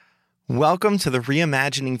Welcome to the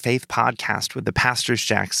Reimagining Faith podcast with the Pastors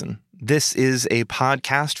Jackson. This is a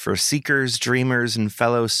podcast for seekers, dreamers, and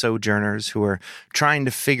fellow sojourners who are trying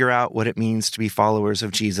to figure out what it means to be followers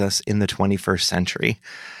of Jesus in the 21st century.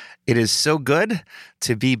 It is so good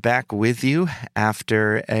to be back with you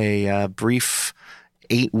after a brief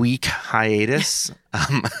 8-week hiatus.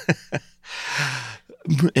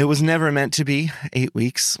 It was never meant to be 8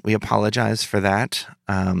 weeks. We apologize for that.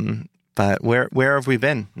 But where have we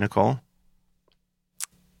been, Nicole?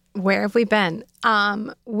 Where have we been?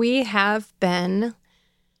 We have been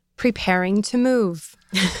preparing to move.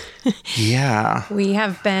 Yeah. We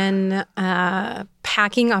have been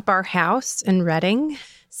packing up our house in Reading,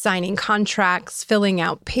 signing contracts, filling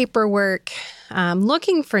out paperwork,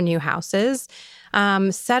 looking for new houses,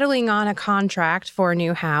 settling on a contract for a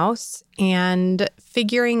new house, and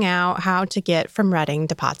figuring out how to get from Reading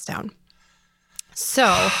to Pottstown.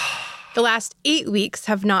 So the last 8 weeks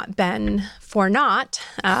have not been for naught.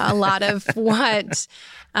 A lot of what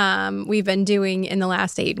we've been doing in the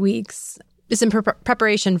last 8 weeks is in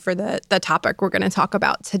preparation for the topic we're going to talk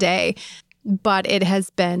about today. But it has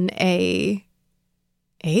been a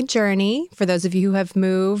journey for those of you who have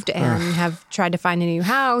moved and have tried to find a new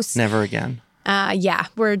house. Never again. Yeah,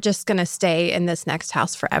 we're just going to stay in this next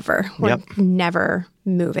house forever. We're never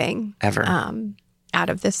moving. Ever. Out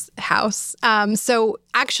of this house. So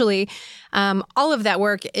actually, all of that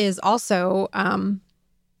work is also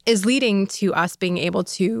is leading to us being able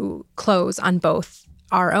to close on both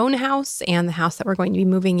our own house and the house that we're going to be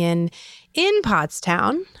moving in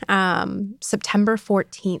Pottstown, September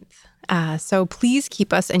 14th. So please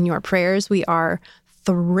keep us in your prayers. We are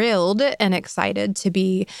thrilled and excited to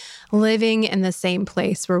be living in the same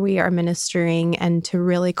place where we are ministering and to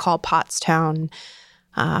really call Pottstown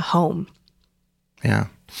home.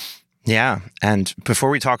 Yeah. And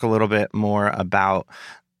before we talk a little bit more about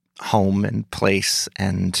home and place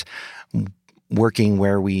and working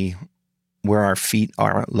where our feet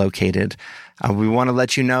are located, we want to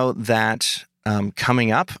let you know that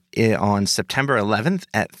coming up on September 11th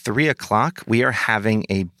at 3 o'clock, we are having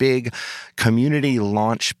a big community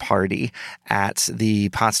launch party at the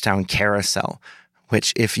Pottstown Carousel,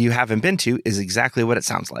 which, if you haven't been to, is exactly what it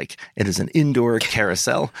sounds like. It is an indoor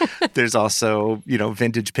carousel. There's also,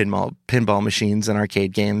 vintage pinball machines and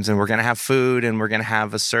arcade games, and we're going to have food, and we're going to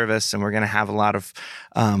have a service, and we're going to have a lot of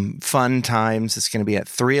fun times. It's going to be at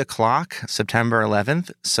 3 o'clock, September 11th,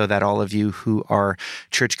 so that all of you who are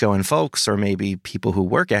church-going folks, or maybe people who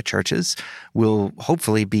work at churches, will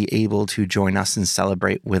hopefully be able to join us and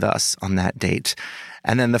celebrate with us on that date.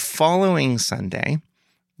 And then the following Sunday,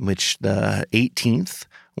 which the 18th,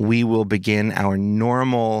 we will begin our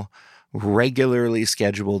normal, regularly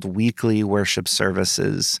scheduled weekly worship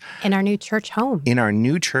services. In our new church home.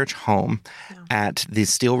 At the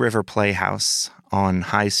Steel River Playhouse on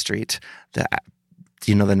High Street. Do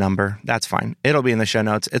you know the number? That's fine. It'll be in the show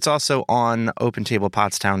notes. It's also on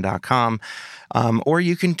opentablepottstown.com, or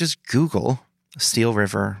you can just Google Steel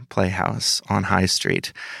River Playhouse on High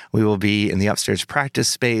Street. We will be in the upstairs practice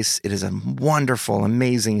space. It is a wonderful,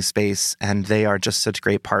 amazing space, and they are just such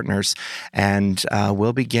great partners. And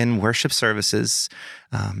we'll begin worship services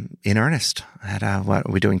in earnest at, what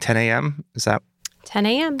are we doing, 10 a.m.? Is that? 10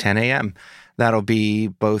 a.m. 10 a.m. That'll be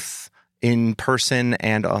both in person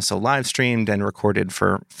and also live streamed and recorded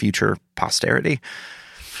for future posterity.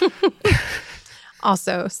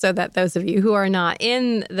 Also, so that those of you who are not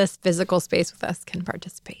in this physical space with us can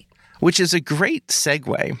participate. Which is a great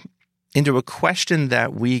segue into a question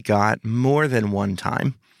that we got more than one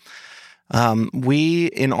time. We,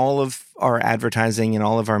 in all of our advertising and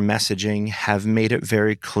all of our messaging, have made it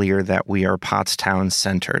very clear that we are Pottstown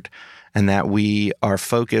centered and that we are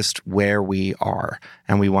focused where we are.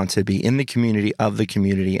 And we want to be in the community of the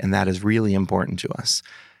community, and that is really important to us.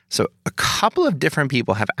 So a couple of different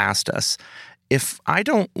people have asked us, if I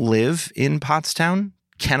don't live in Pottstown,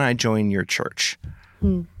 can I join your church?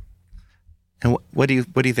 And what do you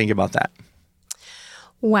think about that?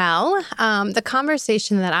 Well, the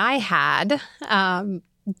conversation that I had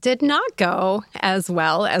did not go as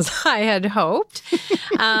well as I had hoped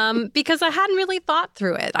because I hadn't really thought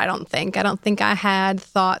through it. I don't think I had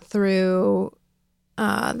thought through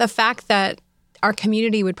the fact that our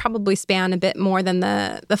community would probably span a bit more than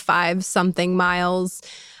the 5-something miles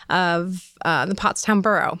of the Pottstown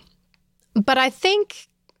borough. But I think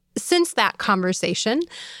since that conversation,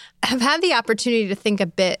 I've had the opportunity to think a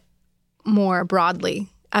bit more broadly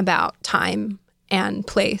about time and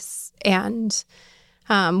place and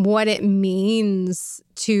what it means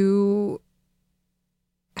to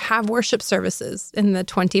have worship services in the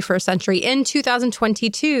 21st century. In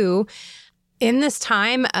 2022, in this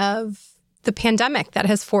time of the pandemic that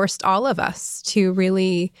has forced all of us to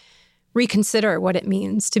really reconsider what it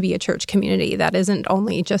means to be a church community that isn't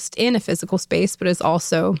only just in a physical space, but is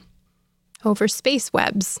also over space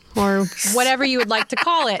webs or whatever you would like to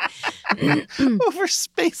call it. Over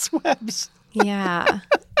space webs. Yeah.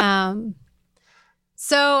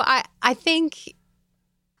 So I think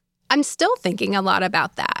I'm still thinking a lot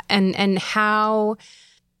about that and how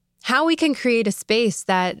we can create a space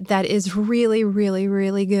that is really, really,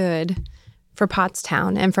 really good for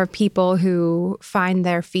Pottstown and for people who find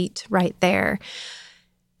their feet right there.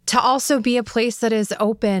 To also be a place that is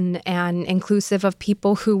open and inclusive of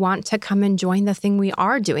people who want to come and join the thing we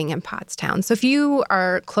are doing in Pottstown. So if you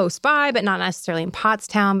are close by, but not necessarily in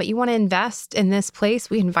Pottstown, but you want to invest in this place,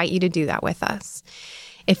 we invite you to do that with us.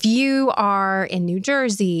 If you are in New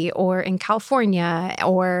Jersey or in California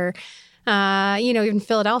or, even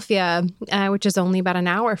Philadelphia, which is only about an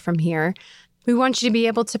hour from here, we want you to be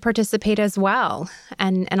able to participate as well.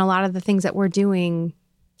 And a lot of the things that we're doing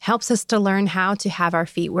helps us to learn how to have our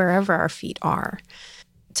feet wherever our feet are,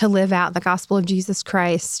 to live out the gospel of Jesus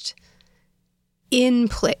Christ in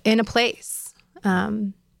a place,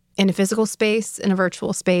 in a physical space, in a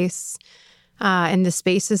virtual space, in the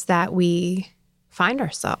spaces that we find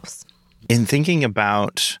ourselves. In thinking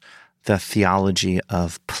about the theology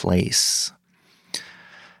of place,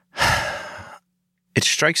 it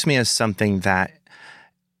strikes me as something that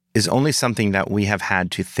is only something that we have had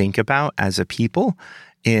to think about as a people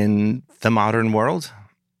in the modern world,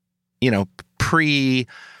 pre-car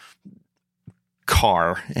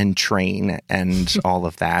and train and all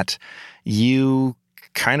of that. You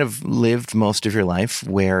kind of lived most of your life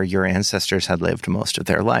where your ancestors had lived most of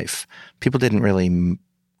their life. People didn't really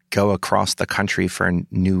go across the country for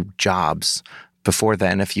new jobs before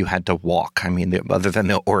then if you had to walk. I mean, other than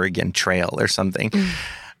the Oregon Trail or something.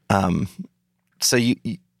 So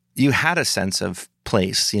you had a sense of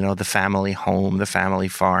place, the family home, the family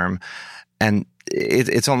farm. And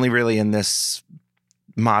it's only really in this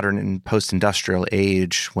modern and post-industrial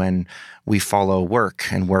age when we follow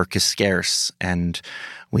work and work is scarce and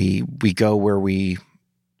we go where we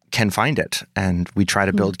can find it and we try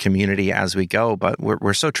to build community as we go, but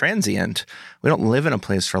we're so transient. We don't live in a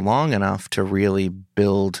place for long enough to really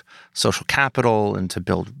build social capital and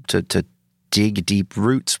to dig deep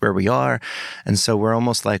roots where we are. And so we're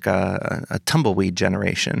almost like a tumbleweed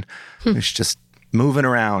generation who's just moving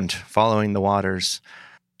around, following the waters.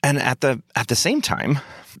 And at the same time,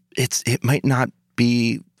 it might not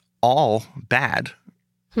be all bad.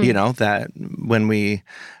 That when we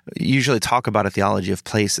usually talk about a theology of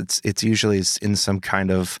place, it's usually in some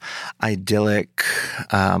kind of idyllic,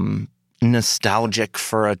 nostalgic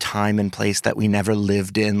for a time and place that we never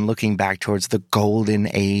lived in, looking back towards the golden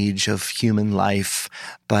age of human life.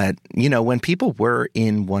 But, when people were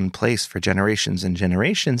in one place for generations and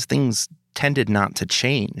generations, things tended not to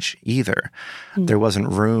change either. There wasn't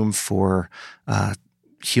room for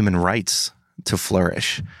human rights to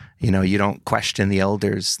flourish. You don't question the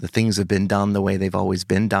elders. The things have been done the way they've always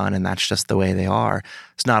been done, and that's just the way they are.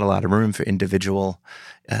 There's not a lot of room for individual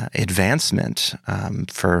advancement,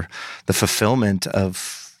 for the fulfillment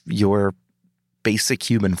of your basic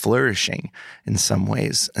human flourishing in some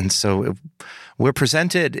ways. And so we're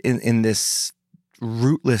presented in this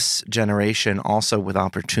rootless generation also with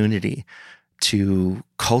opportunity to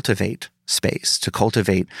cultivate space, to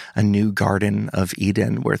cultivate a new Garden of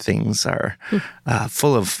Eden where things are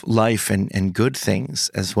full of life and good things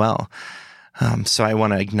as well. So I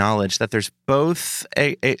want to acknowledge that there's both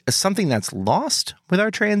something that's lost with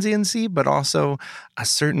our transiency, but also a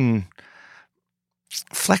certain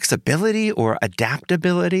flexibility or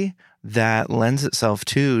adaptability that lends itself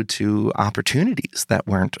to opportunities that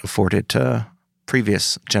weren't afforded to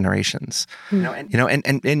previous generations. And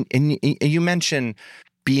you mentioned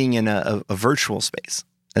being in a virtual space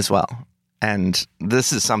as well. And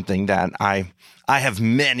this is something that I have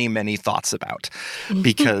many, many thoughts about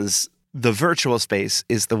because the virtual space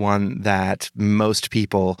is the one that most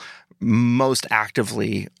people most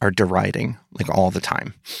actively are deriding, like all the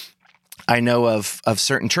time. I know of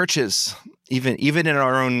certain churches, even in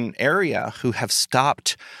our own area, who have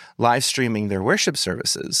stopped live streaming their worship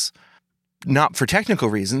services, not for technical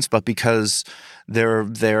reasons, but because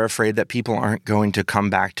they're afraid that people aren't going to come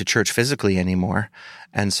back to church physically anymore,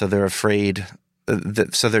 and so they're afraid.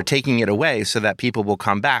 So they're taking it away so that people will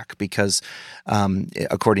come back because,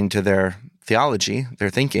 according to their theology, their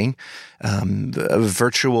thinking, a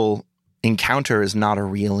virtual encounter is not a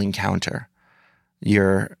real encounter.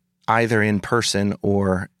 You're either in person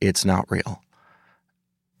or it's not real.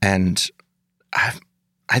 And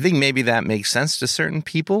I think maybe that makes sense to certain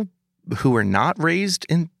people, who are not raised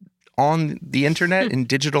on the internet in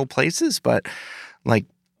digital places, but like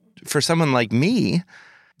for someone like me,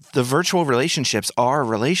 the virtual relationships are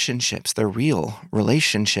relationships. They're real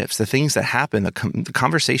relationships. The things that happen, the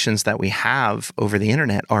conversations that we have over the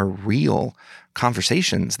internet are real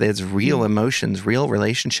conversations. There's real emotions, real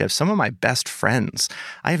relationships. Some of my best friends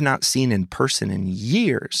I have not seen in person in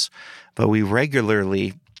years, but we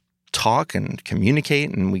regularly talk and communicate,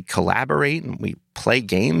 and we collaborate, and we play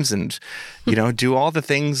games, and do all the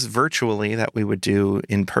things virtually that we would do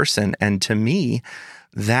in person. And to me,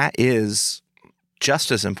 that is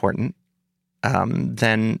just as important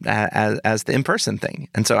than as the in-person thing.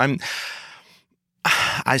 And so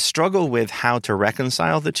I struggle with how to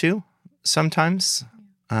reconcile the two sometimes,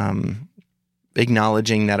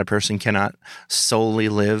 acknowledging that a person cannot solely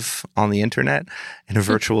live on the internet in a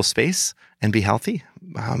virtual space and be healthy,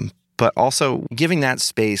 but also giving that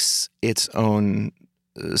space its own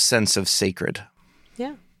sense of sacred.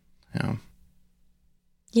 Yeah.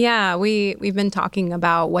 Yeah, we've been talking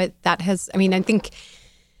about what that has. I mean, I think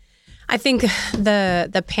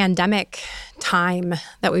the pandemic time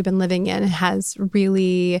that we've been living in has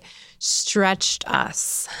really stretched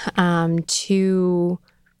us to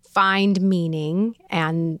find meaning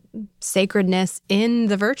and sacredness in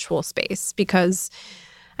the virtual space. Because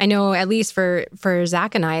I know, at least for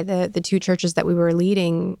Zach and I, the two churches that we were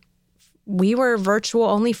leading, we were virtual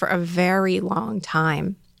only for a very long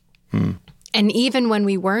time. And even when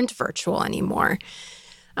we weren't virtual anymore,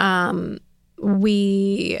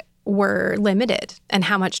 we were limited in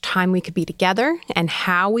how much time we could be together and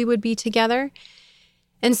how we would be together.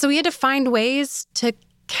 And so we had to find ways to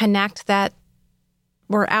connect that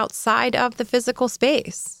were outside of the physical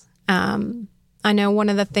space. I know one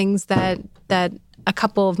of the things that a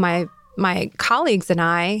couple of my colleagues and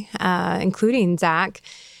I, including Zach,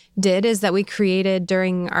 did is that we created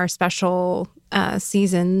during our special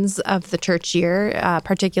seasons of the church year,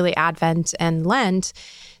 particularly Advent and Lent.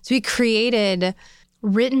 So we created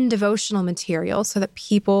written devotional material so that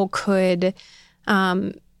people could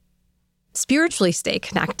spiritually stay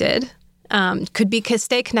connected,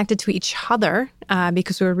 stay connected to each other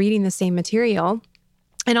because we were reading the same material,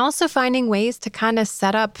 and also finding ways to kind of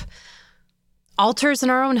set up altars in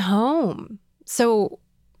our own home. So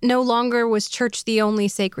no longer was church the only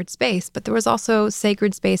sacred space, but there was also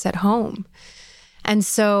sacred space at home. And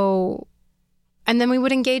then we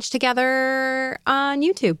would engage together on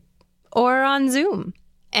YouTube or on Zoom,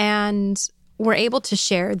 and we're able to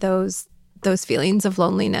share those feelings of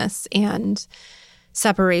loneliness and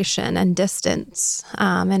separation and distance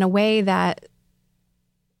in a way that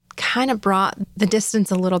kind of brought the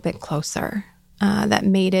distance a little bit closer, that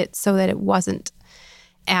made it so that it wasn't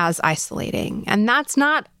as isolating. And that's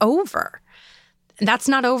not over. That's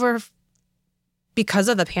not over because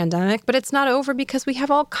of the pandemic, but it's not over because we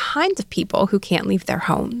have all kinds of people who can't leave their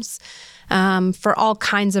homes for all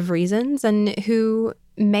kinds of reasons, and who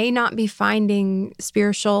may not be finding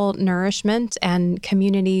spiritual nourishment and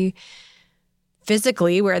community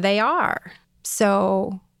physically where they are.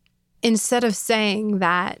 So instead of saying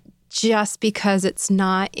that just because it's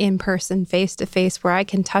not in person, face to face, where I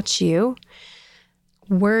can touch you,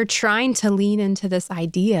 we're trying to lean into this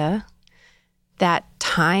idea that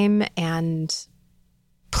time and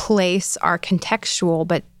place are contextual,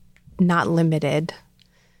 but not limited.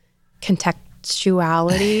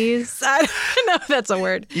 Contextualities. I don't know if that's a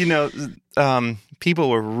word. People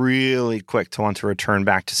were really quick to want to return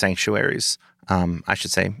back to sanctuaries. I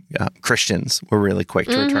should say Christians were really quick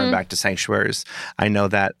to return back to sanctuaries. I know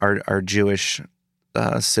that our Jewish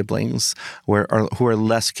siblings who are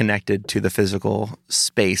less connected to the physical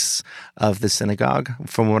space of the synagogue,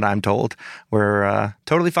 from what I'm told, were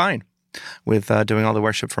totally fine with doing all the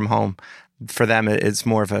worship from home. For them, it's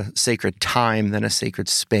more of a sacred time than a sacred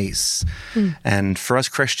space. And for us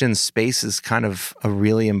Christians, space is kind of a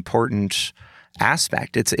really important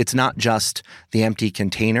aspect. It's not just the empty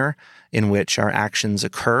container in which our actions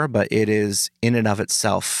occur, but it is in and of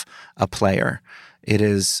itself a player. It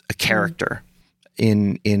is a character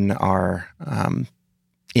in our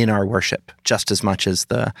worship, just as much as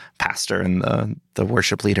the pastor and the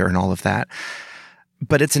worship leader and all of that.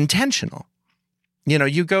 But it's intentional.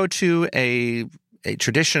 You go to a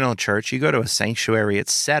traditional church, you go to a sanctuary,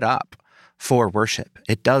 it's set up for worship.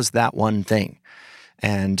 It does that one thing.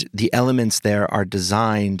 And the elements there are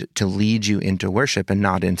designed to lead you into worship and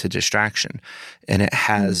not into distraction. And it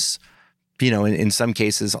has, in some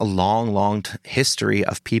cases, a long, long history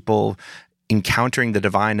of people encountering the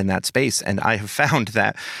divine in that space. And I have found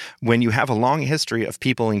that when you have a long history of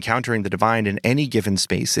people encountering the divine in any given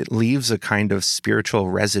space, it leaves a kind of spiritual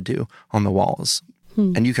residue on the walls.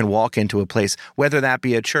 And you can walk into a place, whether that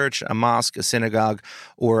be a church, a mosque, a synagogue,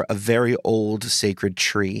 or a very old sacred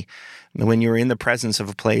tree. When you're in the presence of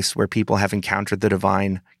a place where people have encountered the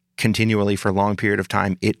divine continually for a long period of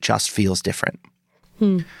time, it just feels different.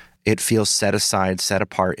 It feels set aside, set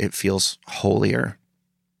apart. It feels holier.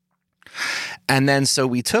 And then so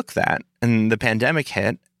we took that, and the pandemic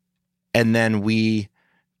hit, and then we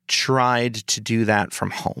tried to do that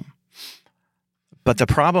from home. But the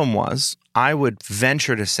problem was, I would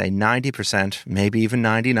venture to say 90%, maybe even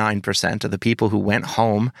 99% of the people who went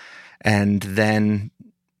home and then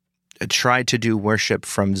tried to do worship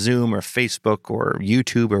from Zoom or Facebook or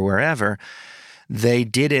YouTube or wherever, they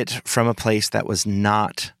did it from a place that was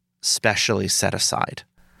not specially set aside.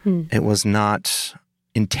 It was not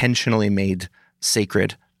intentionally made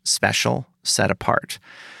sacred, special, set apart.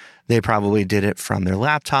 They probably did it from their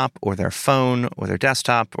laptop or their phone or their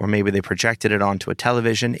desktop, or maybe they projected it onto a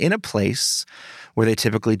television in a place where they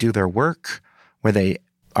typically do their work, where they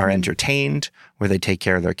are entertained, where they take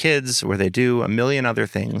care of their kids, where they do a million other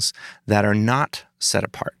things that are not set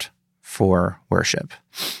apart for worship.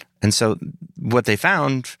 And so what they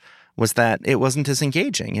found was that it wasn't as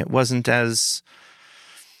engaging. It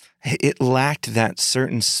lacked that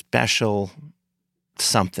certain special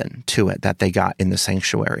something to it that they got in the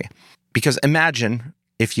sanctuary. Because imagine,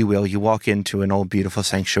 if you will, you walk into an old, beautiful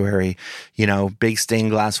sanctuary, big stained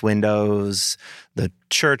glass windows, the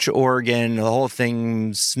church organ, the whole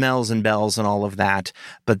thing smells and bells and all of that.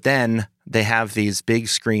 But then they have these big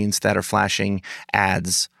screens that are flashing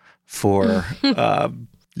ads for,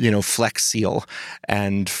 Flex Seal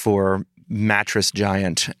and for Mattress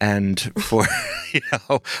Giant and for,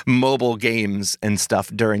 mobile games and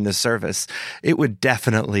stuff during the service. It would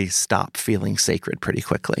definitely stop feeling sacred pretty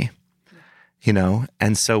quickly.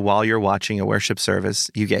 And so while you're watching a worship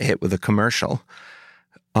service, you get hit with a commercial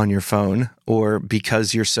on your phone, or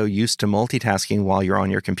because you're so used to multitasking while you're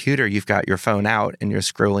on your computer, you've got your phone out and you're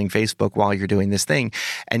scrolling Facebook while you're doing this thing,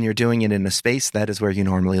 and you're doing it in a space that is where you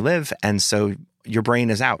normally live. And so your brain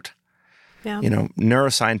is out. Yeah.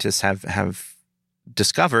 Neuroscientists have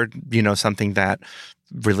discovered, something that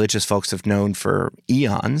religious folks have known for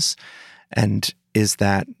eons, and is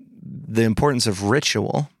that the importance of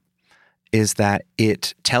ritual is that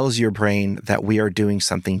it tells your brain that we are doing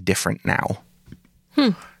something different now.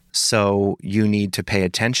 So you need to pay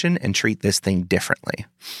attention and treat this thing differently.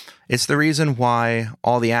 It's the reason why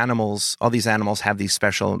all these animals have these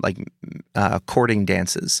special courting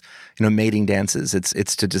dances, mating dances.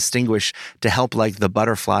 It's to distinguish, to help the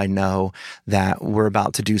butterfly know that we're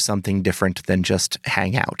about to do something different than just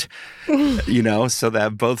hang out, so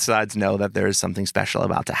that both sides know that there is something special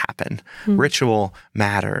about to happen. Ritual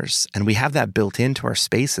matters, and we have that built into our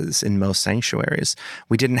spaces in most sanctuaries.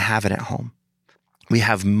 We didn't have it at home. We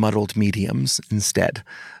have muddled mediums instead.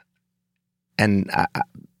 And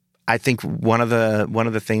I think one of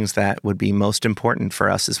the things that would be most important for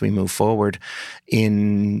us as we move forward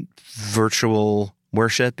in virtual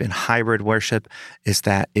worship, in hybrid worship, is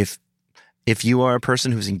that if you are a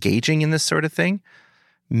person who's engaging in this sort of thing,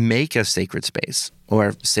 make a sacred space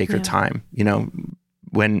or sacred time.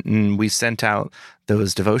 When we sent out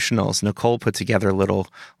those devotionals, Nicole put together little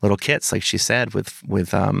kits, like she said, with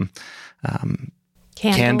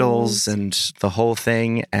candles and the whole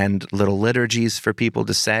thing, and little liturgies for people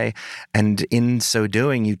to say. And in so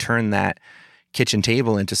doing, you turn that kitchen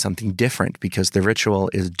table into something different, because the ritual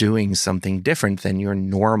is doing something different than your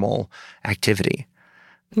normal activity.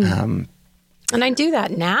 And I do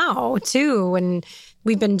that now, too, when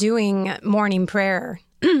we've been doing morning prayer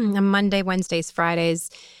on Monday, Wednesdays, Fridays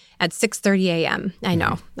at 6:30 a.m. I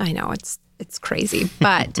know, it's crazy,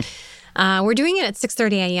 but we're doing it at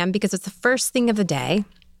 6:30 a.m. because it's the first thing of the day.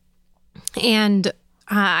 And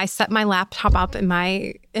I set my laptop up in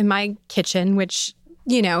my kitchen, which,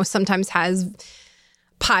 sometimes has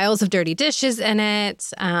piles of dirty dishes in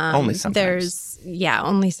it. Only sometimes.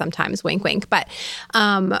 Only sometimes, wink, wink. But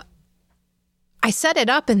I set it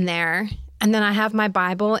up in there, and then I have my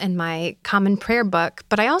Bible and my common prayer book,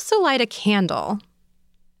 but I also light a candle.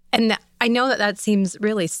 And I know that seems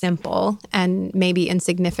really simple and maybe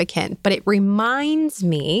insignificant, but it reminds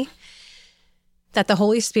me that the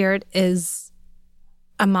Holy Spirit is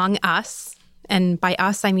among us. And by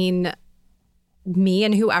us, I mean me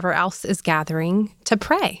and whoever else is gathering to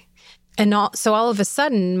pray. And so all of a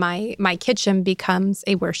sudden, my kitchen becomes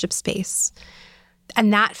a worship space.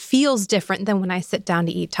 And that feels different than when I sit down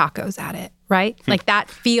to eat tacos at it, right? That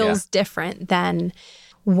feels different than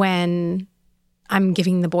when I'm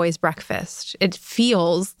giving the boys breakfast. It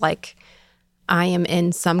feels like I am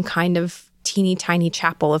in some kind of teeny tiny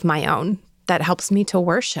chapel of my own that helps me to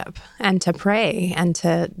worship and to pray and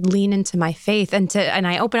to lean into my faith and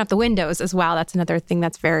I open up the windows as well. That's another thing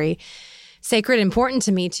that's very sacred, important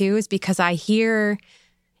to me too, is because I hear,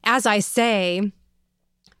 as I say,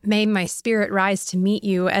 may my spirit rise to meet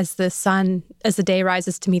you as the day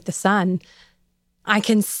rises to meet the sun. I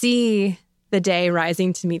can see the day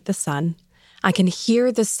rising to meet the sun. I can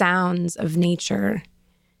hear the sounds of nature,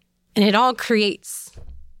 and it all creates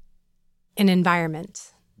an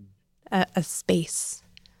environment, a space.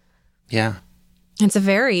 Yeah.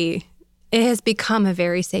 It has become a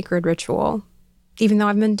very sacred ritual, even though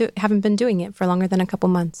haven't been doing it for longer than a couple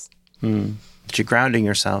months. But you're grounding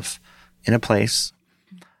yourself in a place,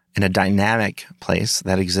 in a dynamic place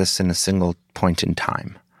that exists in a single point in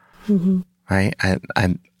time. Mm-hmm. Right?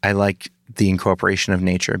 I like the incorporation of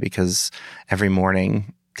nature because every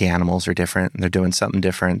morning the animals are different and they're doing something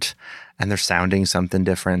different and they're sounding something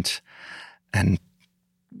different. And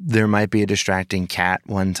there might be a distracting cat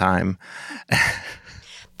one time.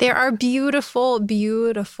 There are beautiful,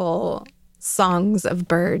 beautiful songs of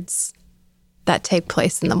birds that take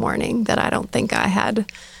place in the morning that I don't think I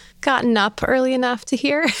had gotten up early enough to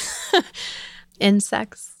hear.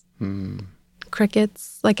 Insects,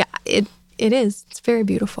 crickets, it's very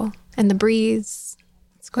beautiful. And the breeze,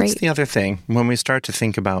 it's great. That's the other thing. When we start to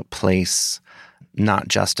think about place, not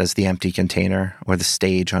just as the empty container or the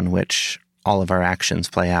stage on which all of our actions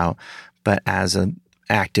play out, but as an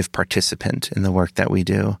active participant in the work that we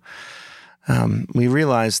do, we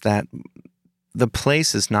realize that the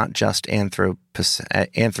place is not just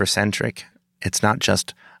anthrocentric. It's not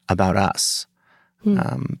just about us.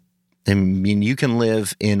 I mean, you can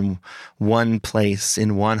live in one place,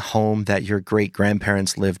 in one home that your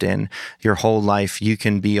great-grandparents lived in your whole life. You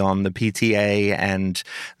can be on the PTA and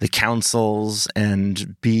the councils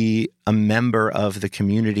and be a member of the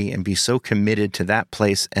community and be so committed to that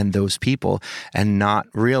place and those people and not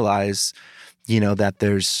realize, that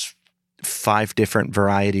there's 5 different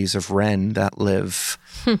varieties of wren that live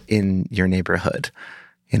in your neighborhood.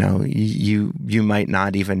 You might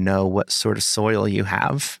not even know what sort of soil you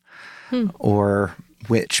have. Or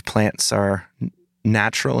which plants are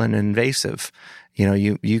natural and invasive.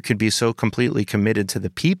 You could be so completely committed to the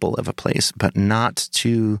people of a place, but not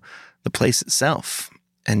to the place itself.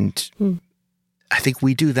 And I think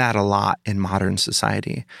we do that a lot in modern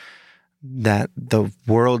society, that the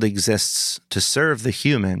world exists to serve the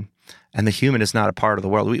human, and the human is not a part of the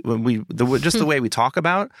world. Just the way we talk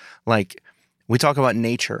about, we talk about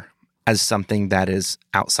nature as something that is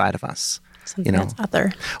outside of us. Something that's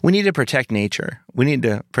other. We need to protect nature. We need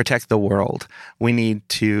to protect the world. We need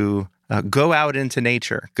to go out into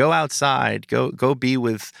nature, go outside, go be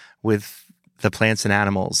with the plants and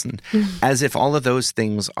animals, and as if all of those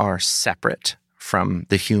things are separate from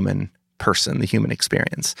the human person, the human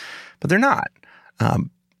experience. But they're not.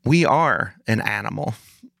 We are an animal.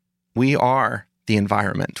 We are the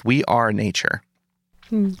environment. We are nature.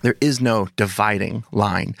 There is no dividing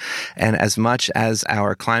line. And as much as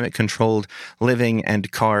our climate-controlled living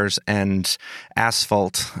and cars and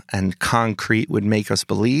asphalt and concrete would make us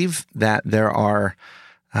believe that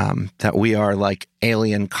that we are like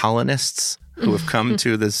alien colonists who have come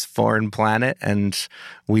to this foreign planet and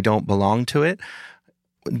we don't belong to it,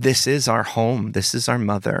 this is our home. This is our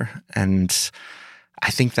mother. And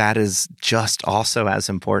I think that is just also as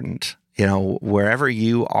important. Wherever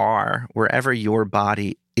you are, wherever your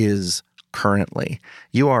body is currently,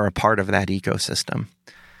 you are a part of that ecosystem.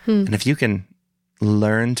 And if you can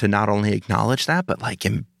learn to not only acknowledge that, but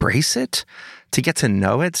embrace it, to get to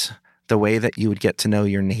know it the way that you would get to know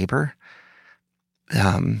your neighbor,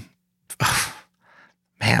 man,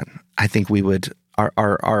 I think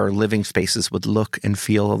our living spaces would look and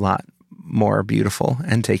feel a lot more beautiful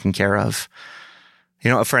and taken care of.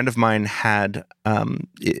 A friend of mine had,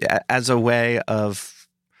 as a way of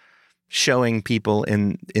showing people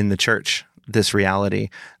in the church this reality,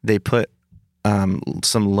 they put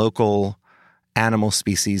some local animal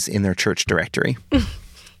species in their church directory.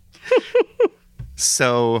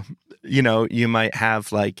 So, you might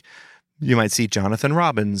have you might see Jonathan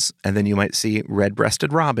Robbins, and then you might see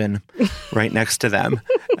red-breasted robin right next to them.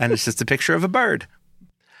 And it's just a picture of a bird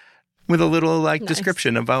with a little nice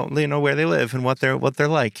description about where they live and what they're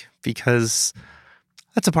like, because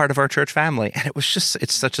that's a part of our church family. And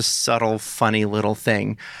it's such a subtle, funny little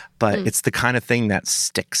thing, but it's the kind of thing that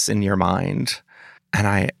sticks in your mind. And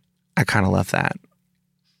I kind of love that.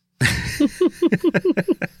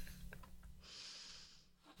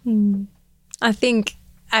 I think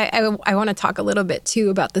I want to talk a little bit too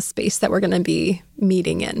about the space that we're going to be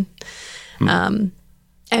meeting in,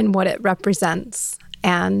 and what it represents.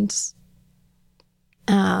 And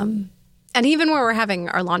And even where we're having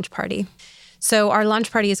our launch party. So our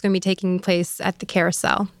launch party is going to be taking place at the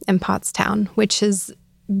Carousel in Pottstown, which has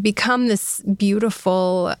become this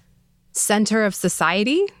beautiful center of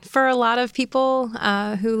society for a lot of people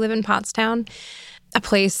who live in Pottstown. A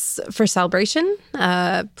place for celebration,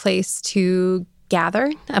 a place to gather,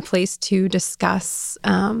 a place to discuss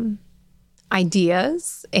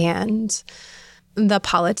ideas and the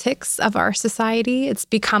politics of our society. It's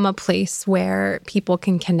become a place where people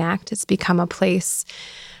can connect. It's become a place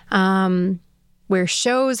where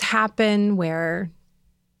shows happen, where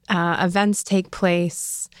events take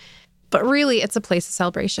place. But really, it's a place of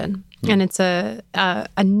celebration. And it's a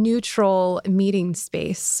neutral meeting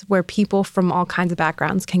space where people from all kinds of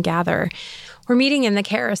backgrounds can gather. We're meeting in the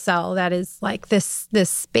Carousel that is like this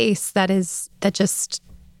space that just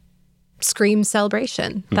screams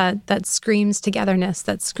celebration, that screams togetherness,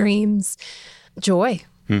 that screams joy.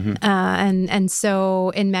 And so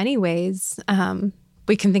in many ways,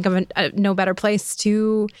 we can think of no better place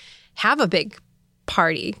to have a big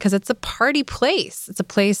party, because it's a party place. It's a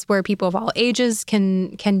place where people of all ages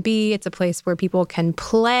can be. It's a place where people can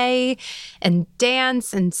play and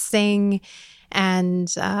dance and sing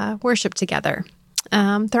and worship together.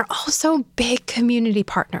 They're also big community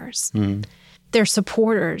partners. They're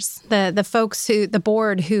supporters. The folks the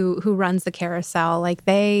board who runs the Carousel, like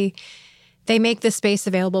they make this space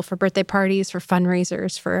available for birthday parties, for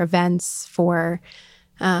fundraisers, for events, for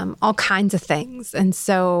all kinds of things. And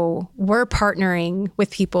so we're partnering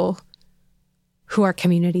with people who are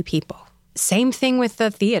community people. Same thing with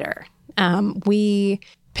the theater. We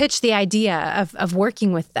pitched the idea of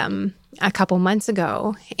working with them a couple months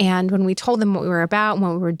ago. And when we told them what we were about and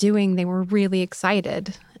what we were doing, they were really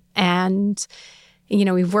excited. And,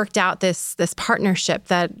 we've worked out this partnership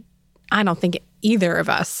that I don't think either of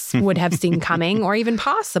us would have seen coming or even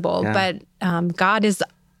possible. Yeah. But God is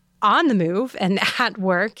on the move and at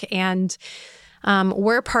work. And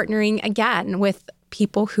we're partnering again with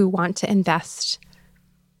people who want to invest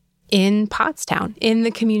in Pottstown, in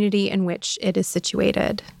the community in which it is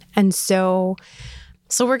situated. And so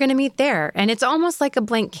we're going to meet there. And it's almost like a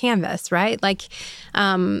blank canvas, right? Like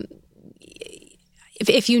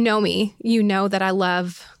if you know me, you know that I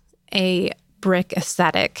love a brick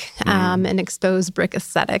aesthetic, an exposed brick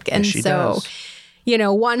aesthetic. And yes, she does.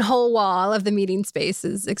 One whole wall of the meeting space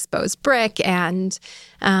is exposed brick, and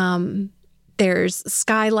there's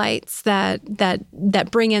skylights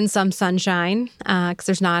that bring in some sunshine because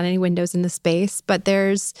there's not any windows in the space. But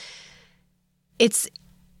it's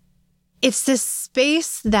this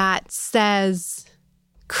space that says,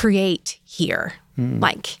 create here.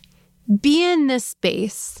 Like, be in this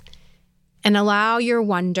space and allow your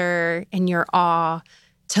wonder and your awe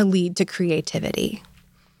to lead to creativity.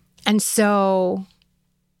 And so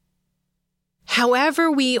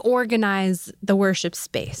however we organize the worship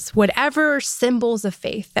space, whatever symbols of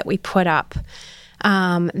faith that we put up,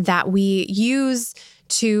 that we use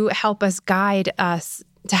to help guide us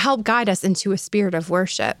into a spirit of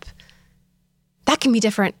worship, that can be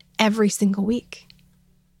different every single week.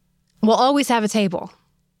 We'll always have a table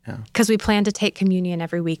because we plan to take communion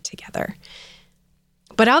every week together.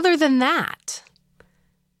 But other than that,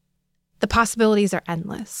 the possibilities are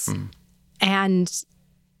endless. And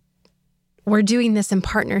we're doing this in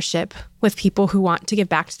partnership with people who want to give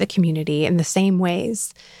back to the community in the same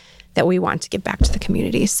ways that we want to give back to the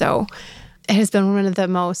community. So it has been one of the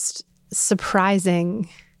most surprising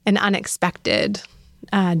and unexpected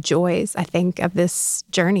joys, I think, of this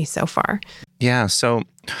journey so far. Yeah. So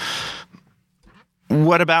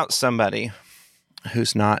what about somebody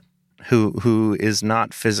who is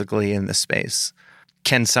not physically in the space?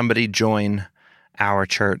 Can somebody join our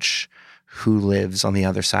church who lives on the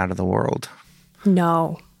other side of the world?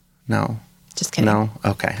 No. Just kidding. No?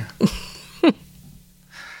 Okay.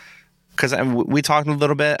 Because we talked a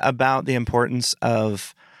little bit about the importance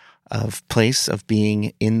of place, of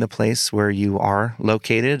being in the place where you are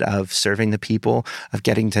located, of serving the people, of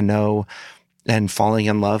getting to know and falling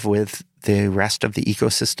in love with the rest of the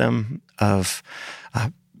ecosystem, of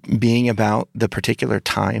being about the particular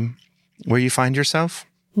time where you find yourself.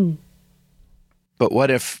 But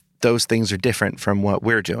what if those things are different from what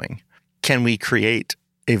we're doing? Can we create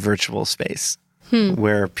a virtual space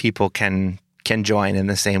where people can join in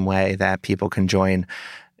the same way that people can join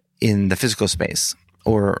in the physical space?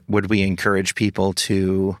 Or would we encourage people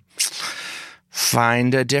to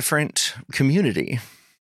find a different community?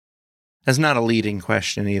 That's not a leading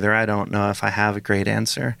question either. I don't know if I have a great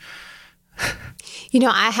answer.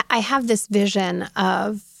 I have this vision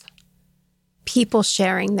of people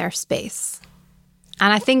sharing their space.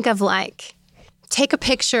 And I think of take a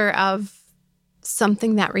picture of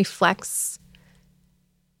something that reflects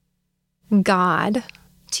God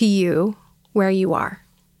to you where you are.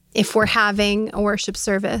 If we're having a worship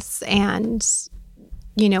service and,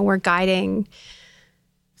 we're guiding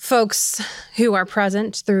folks who are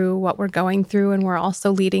present through what we're going through, and we're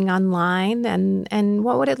also leading online, and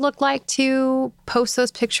what would it look like to post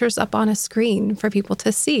those pictures up on a screen for people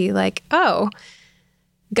to see? Like, oh,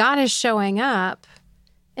 God is showing up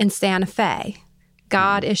in Santa Fe.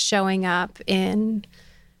 God is showing up in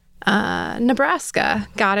Nebraska.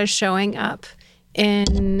 God is showing up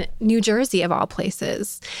in New Jersey, of all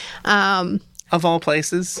places. Of all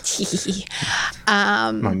places?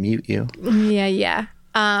 I'm going to mute you. Yeah.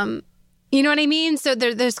 You know what I mean? So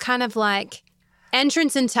there's kind of like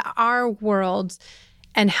entrance into our world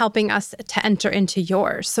and helping us to enter into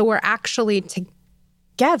yours. So we're actually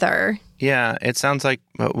together. Yeah, it sounds like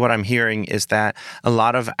what I'm hearing is that a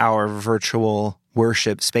lot of our virtual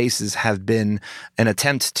worship spaces have been an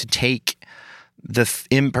attempt to take the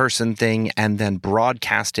in-person thing and then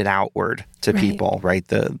broadcast it outward to people, right?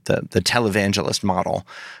 The televangelist model,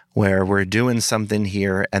 where we're doing something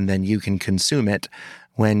here and then you can consume it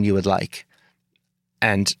when you would like.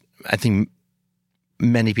 And I think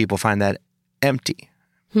many people find that empty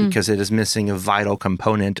because it is missing a vital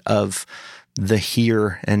component of the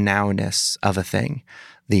here and nowness of a thing,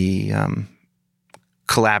 the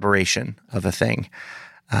collaboration of a thing.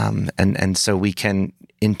 And so we can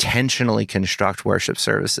intentionally construct worship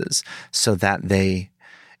services so that they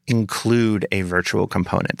include a virtual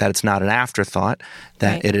component, that it's not an afterthought,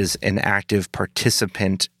 that it is an active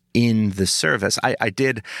participant in the service. I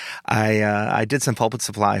did some pulpit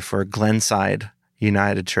supply for Glenside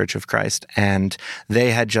United Church of Christ, and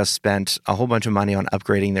they had just spent a whole bunch of money on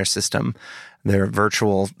upgrading their system, their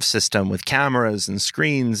virtual system with cameras and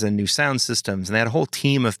screens and new sound systems. And they had a whole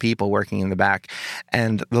team of people working in the back.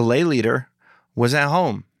 And the lay leader was at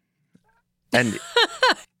home. And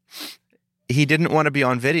he didn't want to be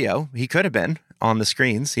on video. He could have been on the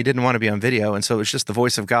screens. He didn't want to be on video. And so it was just the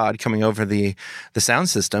voice of God coming over the sound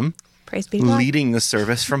system, praise be to God, leading the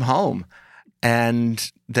service from home.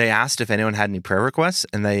 And they asked if anyone had any prayer requests,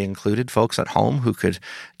 and they included folks at home who could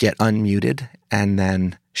get unmuted and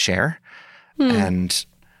then share. And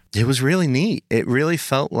it was really neat. It really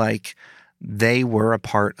felt like they were a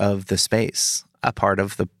part of the space, a part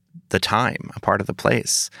of the time, a part of the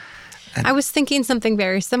place. And I was thinking something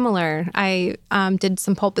very similar. I did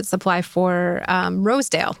some pulpit supply for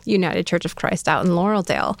Rosedale United Church of Christ out in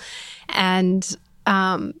Laureldale. And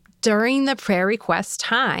during the prayer request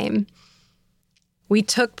time, we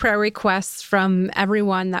took prayer requests from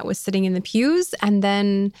everyone that was sitting in the pews, and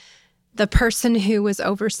then the person who was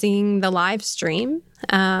overseeing the live stream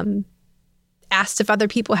asked if other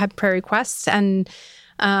people had prayer requests, and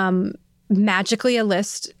magically a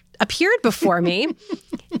list appeared before me.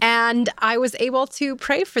 And I was able to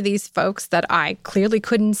pray for these folks that I clearly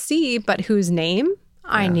couldn't see, but whose name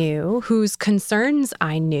I knew, whose concerns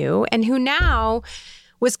I knew, and who now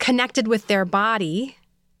was connected with their body,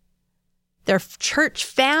 their church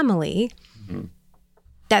family,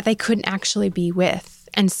 that they couldn't actually be with.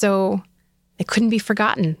 And so they couldn't be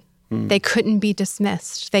forgotten. They couldn't be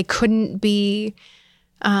dismissed. They couldn't be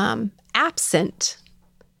absent.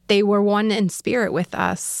 They were one in spirit with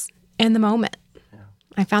us in the moment. Yeah.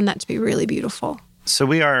 I found that to be really beautiful. So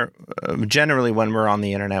we are, generally when we're on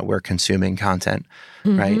the internet, we're consuming content,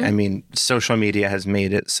 right? I mean, social media has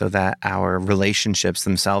made it so that our relationships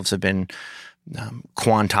themselves have been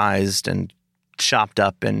quantized and chopped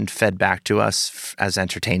up and fed back to us as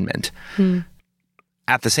entertainment.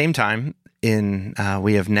 At the same time,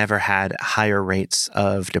 we have never had higher rates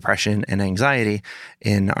of depression and anxiety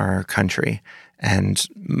in our country, and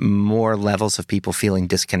more levels of people feeling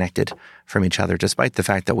disconnected from each other, despite the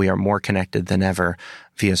fact that we are more connected than ever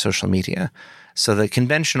via social media. So the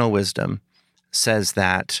conventional wisdom says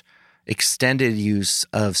that extended use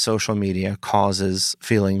of social media causes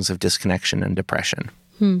feelings of disconnection and depression,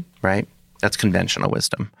 right? That's conventional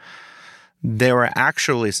wisdom. There were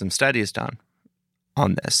actually some studies done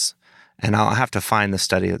on this, and I'll have to find the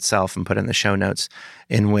study itself and put it in the show notes,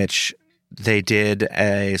 in which they did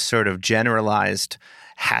a sort of generalized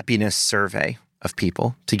happiness survey of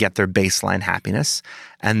people to get their baseline happiness.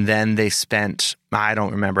 And then they spent, I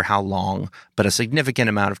don't remember how long, but a significant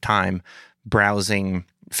amount of time browsing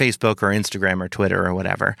Facebook or Instagram or Twitter or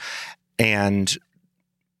whatever. And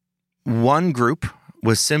one group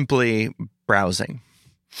was simply browsing.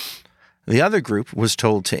 The other group was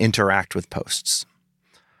told to interact with posts.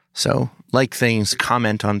 So like things,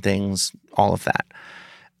 comment on things, all of that.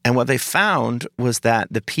 And what they found was that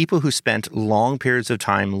the people who spent long periods of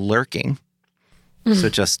time lurking, so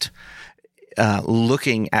just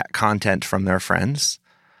looking at content from their friends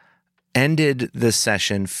ended the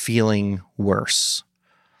session feeling worse.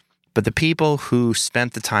 But the people who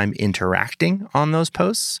spent the time interacting on those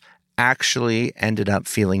posts actually ended up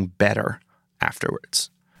feeling better afterwards.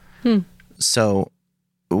 So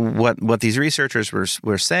what these researchers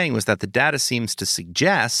were saying was that the data seems to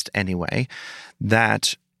suggest, anyway,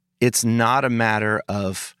 that it's not a matter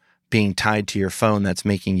of being tied to your phone that's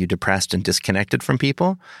making you depressed and disconnected from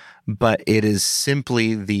people, but it is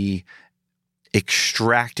simply the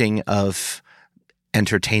extracting of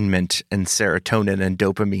entertainment and serotonin and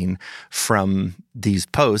dopamine from these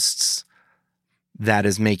posts that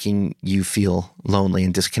is making you feel lonely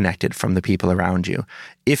and disconnected from the people around you.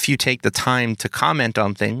 If you take the time to comment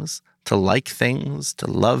on things, to like things, to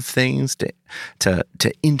love things, to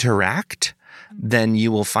interact, then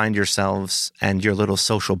you will find yourselves and your little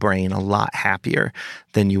social brain a lot happier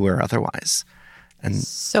than you were otherwise. And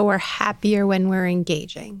so we're happier when we're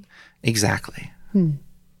engaging. Exactly.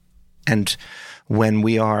 And when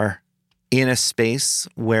we are in a space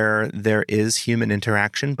where there is human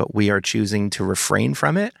interaction, but we are choosing to refrain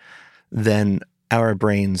from it, then our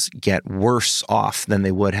brains get worse off than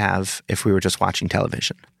they would have if we were just watching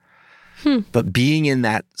television. But being in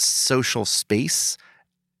that social space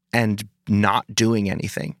and not doing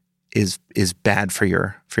anything is bad for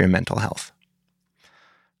your mental health.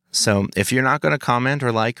 So if you're not going to comment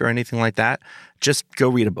or like or anything like that, just go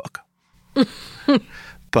read a book.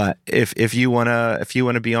 But if you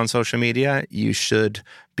wanna be on social media, you should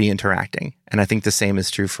be interacting. And I think the same is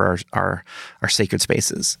true for our sacred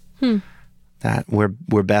spaces. That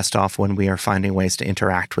we're best off when we are finding ways to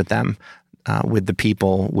interact with them, with the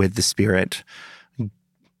people, with the spirit,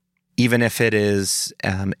 even if it is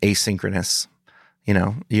asynchronous. You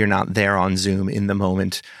know, you're not there on Zoom in the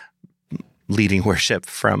moment leading worship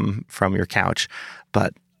from your couch,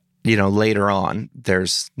 but you know, later on,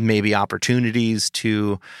 there's maybe opportunities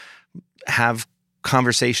to have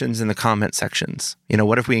conversations in the comment sections. You know,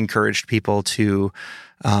 what if we encouraged people to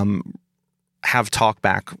have talk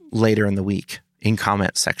back later in the week in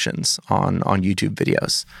comment sections on YouTube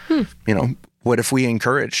videos? You know, what if we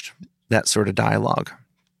encouraged that sort of dialogue?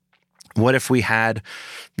 What if we had,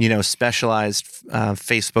 you know, specialized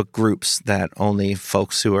Facebook groups that only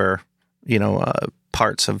folks who are, you know,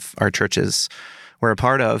 parts of our churches were a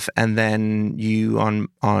part of, and then you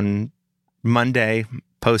on Monday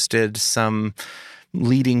posted some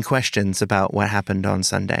leading questions about what happened on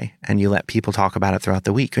Sunday, and you let people talk about it throughout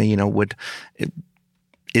the week. You know,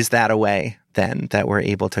 is that a way then that we're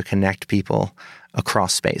able to connect people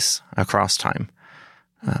across space, across time,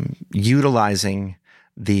 utilizing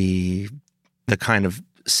the kind of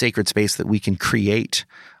sacred space that we can create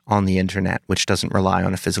on the internet, which doesn't rely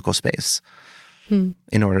on a physical space,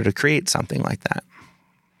 in order to create something like that.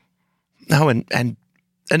 Oh, and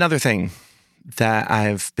another thing that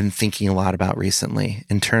I've been thinking a lot about recently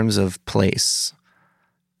in terms of place,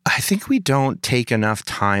 I think we don't take enough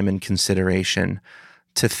time and consideration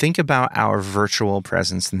to think about our virtual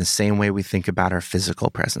presence in the same way we think about our physical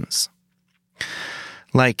presence.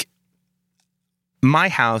 Like, my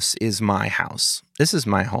house is my house. This is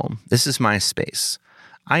my home. This is my space.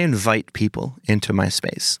 I invite people into my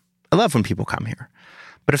space. I love when people come here.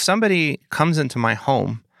 But if somebody comes into my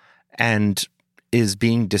home and is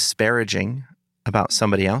being disparaging about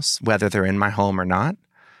somebody else, whether they're in my home or not,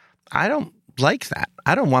 I don't like that.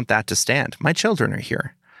 I don't want that to stand. My children are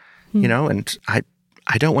here, you know, and I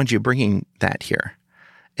don't want you bringing that here.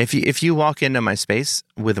 If you walk into my space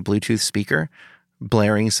with a Bluetooth speaker,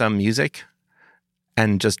 blaring some music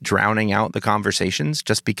and just drowning out the conversations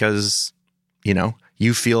just because, you know,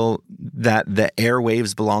 you feel that the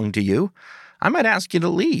airwaves belong to you, I might ask you to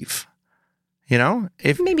leave. You know,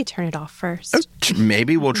 maybe turn it off first.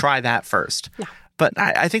 Maybe we'll try that first. Yeah. But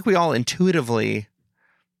I think we all intuitively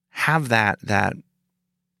have the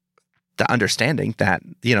understanding that,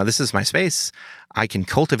 you know, this is my space. I can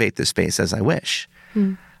cultivate this space as I wish.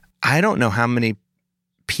 I don't know how many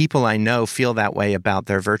people I know feel that way about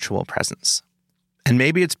their virtual presence. And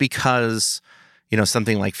maybe it's because, you know,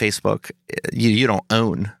 something like Facebook, you don't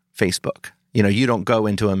own Facebook. You know, you don't go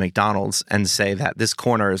into a McDonald's and say that this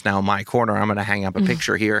corner is now my corner. I'm going to hang up a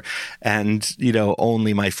picture here and, you know,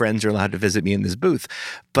 only my friends are allowed to visit me in this booth.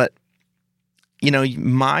 But, you know,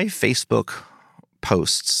 my Facebook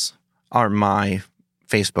posts are my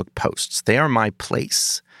Facebook posts. They are my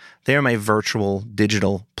place. They are my virtual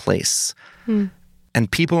digital place.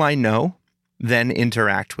 And people I know then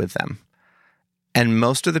interact with them. And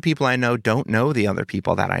most of the people I know don't know the other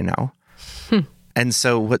people that I know. And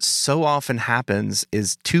so what so often happens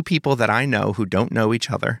is two people that I know who don't know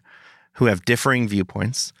each other, who have differing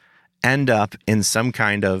viewpoints, end up in some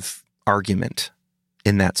kind of argument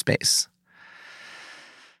in that space.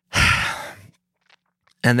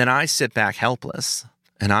 And then I sit back helpless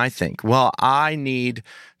and I think, well, I need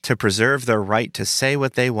to preserve their right to say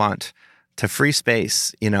what they want, to free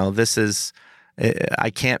space.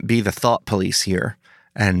 I can't be the thought police here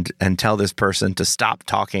and tell this person to stop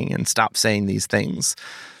talking and stop saying these things.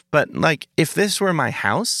 But like, if this were my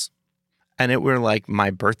house and it were like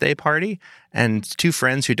my birthday party and two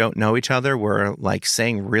friends who don't know each other were like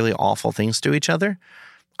saying really awful things to each other,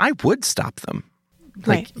 I would stop them. Right.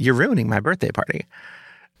 Like, you're ruining my birthday party.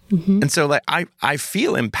 Mm-hmm. And so like, I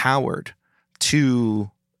feel empowered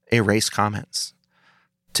to erase comments,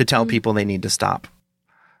 to tell people they need to stop,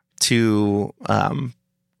 to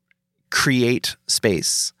create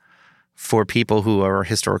space for people who are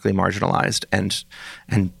historically marginalized and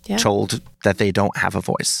told that they don't have a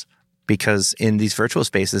voice. Because in these virtual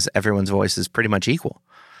spaces, everyone's voice is pretty much equal.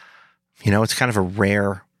 It's kind of a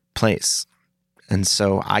rare place. And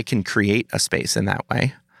so I can create a space in that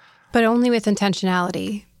way. But only with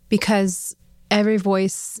intentionality, because every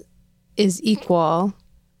voice is equal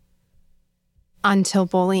until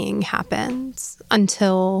bullying happens,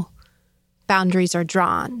 until boundaries are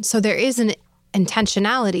drawn. So there is an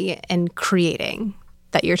intentionality in creating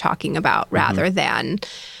that you're talking about rather than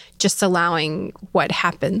just allowing what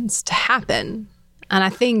happens to happen. And I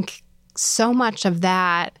think so much of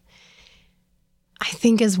that,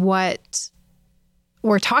 is what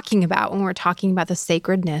we're talking about when we're talking about the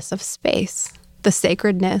sacredness of space, the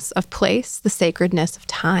sacredness of place, the sacredness of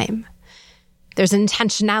time. There's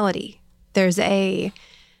intentionality. There's I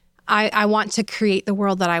want to create the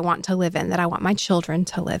world that I want to live in, that I want my children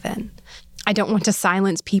to live in. I don't want to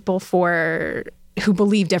silence people who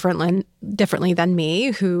believe differently than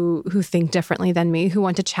me, who think differently than me, who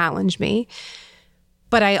want to challenge me.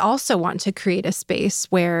 But I also want to create a space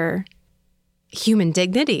where human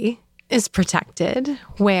dignity is protected,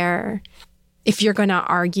 where if you're going to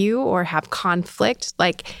argue or have conflict,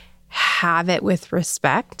 like, have it with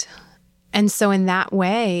respect. And so in that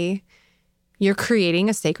way, you're creating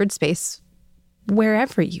a sacred space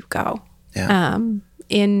wherever you go. Yeah.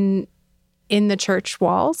 In the church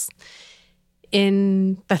walls,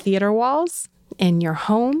 in the theater walls, in your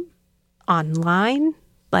home, online,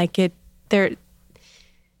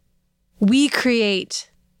 we create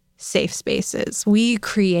safe spaces. We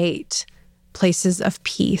create places of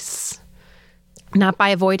peace, not by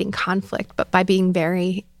avoiding conflict, but by being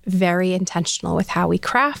very, very intentional with how we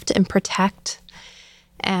craft and protect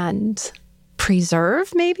and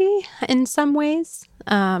preserve, maybe in some ways.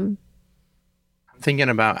 I'm thinking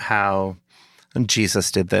about how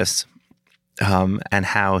Jesus did this, and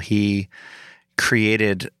how he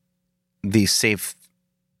created these safe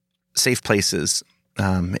places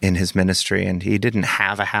in his ministry. And he didn't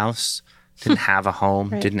have a house, didn't have a home,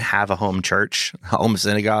 right. Didn't have a home church, home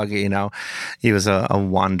synagogue. He was a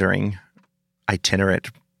wandering, itinerant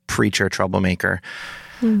preacher, troublemaker.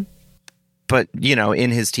 But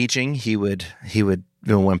in his teaching, he would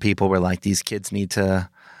when people were like, these kids need to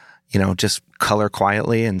just color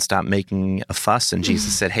quietly and stop making a fuss. And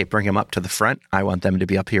Jesus said, hey, bring them up to the front. I want them to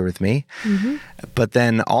be up here with me. Mm-hmm. But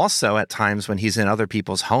then also at times when he's in other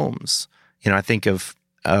people's homes, I think of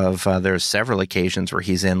there's several occasions where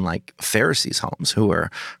he's in like Pharisees' homes who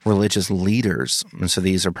are religious leaders. And so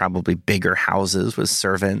these are probably bigger houses with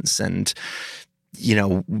servants and,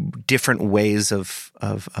 different ways of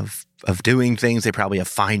doing things. They probably have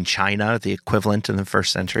fine china, the equivalent in the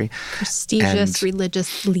first century. Prestigious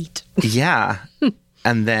religious elite. Yeah.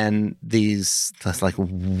 And then this like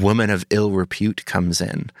woman of ill repute comes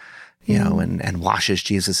in, and washes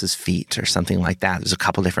Jesus's feet or something like that. There's a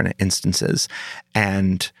couple different instances.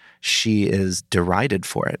 And she is derided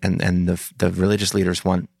for it. And the religious leaders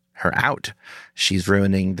want her out. She's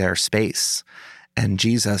ruining their space. And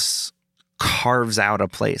Jesus carves out a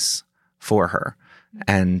place for her.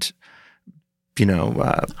 And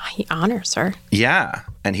he honors her. Yeah.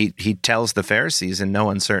 And he tells the Pharisees in no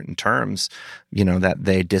uncertain terms, that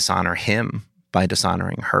they dishonor him by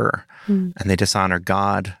dishonoring her. And they dishonor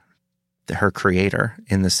God, her creator,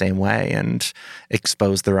 in the same way and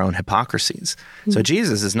expose their own hypocrisies. So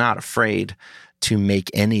Jesus is not afraid to make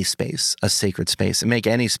any space a sacred space and make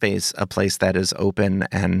any space a place that is open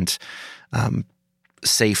and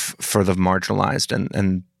safe for the marginalized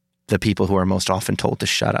and the people who are most often told to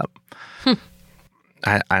shut up.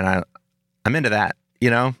 I'm into that.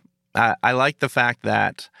 I like the fact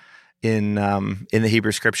that in the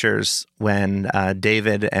Hebrew scriptures, when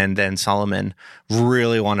David and then Solomon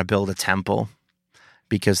really want to build a temple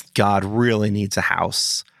because God really needs a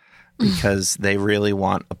house, because they really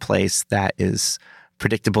want a place that is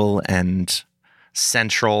predictable and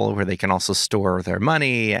central, where they can also store their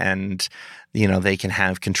money, and they can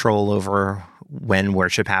have control over when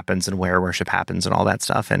worship happens and where worship happens and all that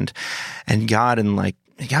stuff. And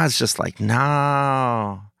God's just like,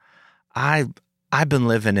 no, I've been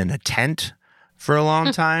living in a tent for a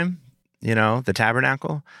long time, the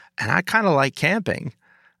tabernacle, and I kind of like camping,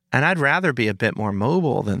 and I'd rather be a bit more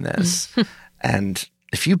mobile than this. And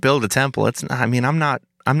if you build a temple, I'm not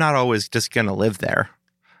always just going to live there.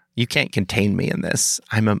 You can't contain me in this.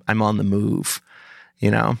 I'm on the move,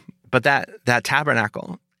 But that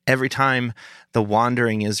tabernacle, every time the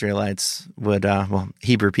wandering Israelites would,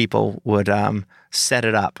 Hebrew people would set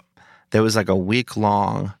it up, there was like a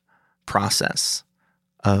week-long process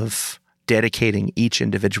of dedicating each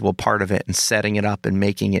individual part of it and setting it up and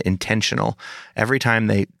making it intentional. Every time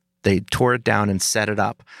they tore it down and set it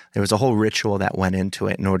up, there was a whole ritual that went into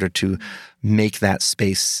it in order to make that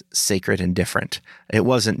space sacred and different. It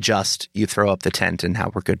wasn't just you throw up the tent and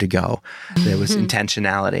now we're good to go. There was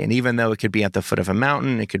intentionality. And even though it could be at the foot of a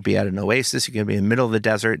mountain, it could be at an oasis, it could be in the middle of the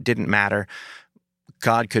desert, it didn't matter.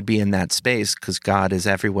 God could be in that space because God is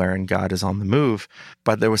everywhere and God is on the move.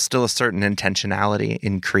 But there was still a certain intentionality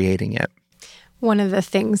in creating it. One of the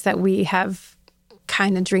things that we have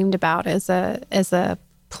kind of dreamed about as a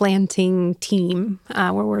planting team.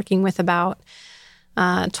 We're working with about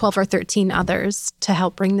 12 or 13 others to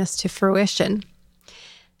help bring this to fruition.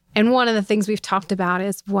 And one of the things we've talked about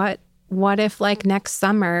is what if, like, next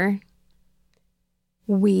summer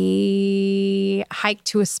we hike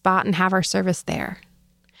to a spot and have our service there?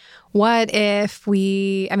 What if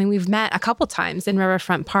we've met a couple times in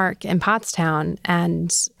Riverfront Park in Pottstown,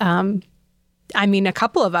 and a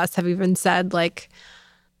couple of us have even said, like,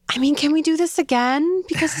 can we do this again?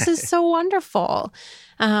 Because this is so wonderful.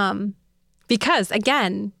 Because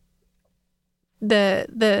again,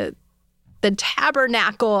 the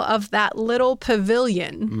tabernacle of that little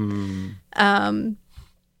pavilion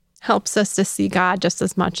helps us to see God just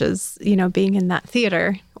as much as, being in that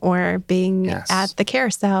theater or being at the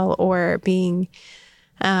carousel or being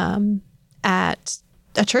at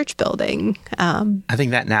a church building. I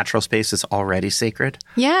think that natural space is already sacred.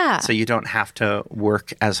 Yeah. So you don't have to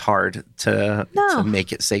work as hard to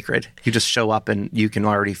make it sacred. You just show up and you can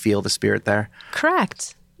already feel the Spirit there.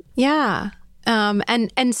 Correct. Yeah.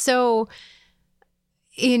 And so,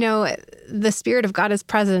 the Spirit of God is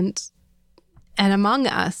present and among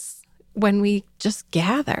us when we just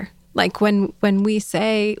gather. Like when we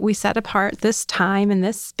say we set apart this time and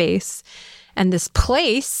this space and this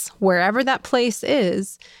place, wherever that place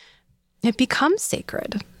is, it becomes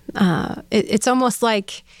sacred. It's almost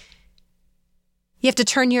like you have to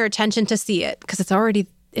turn your attention to see it because it's already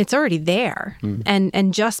there.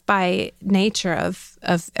 And just by nature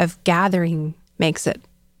of gathering makes it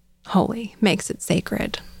holy, makes it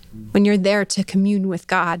sacred. When you're there to commune with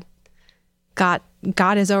God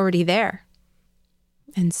is already there.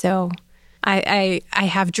 And so I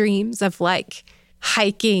have dreams of, like,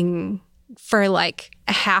 hiking for like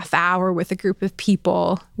a half hour with a group of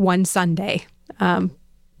people one Sunday.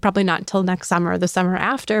 Probably not until next summer or the summer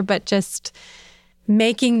after, but just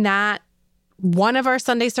making that one of our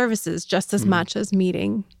Sunday services just as much as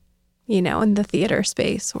meeting, in the theater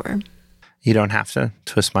space. Or you don't have to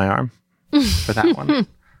twist my arm for that one.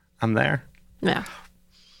 I'm there. Yeah.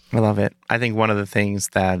 I love it. I think one of the things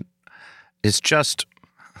that is just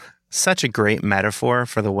such a great metaphor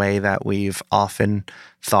for the way that we've often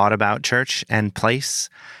thought about church and place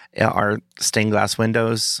are stained glass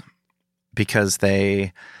windows, because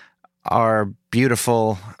they are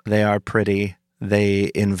beautiful, they are pretty,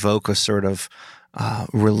 they invoke a sort of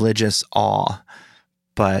religious awe,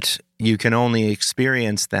 but you can only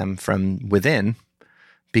experience them from within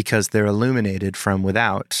because they're illuminated from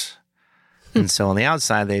without. And so on the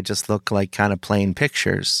outside, they just look like kind of plain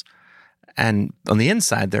pictures. And on the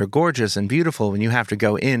inside, they're gorgeous and beautiful when you have to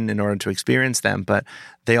go in order to experience them, but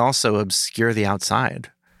they also obscure the outside.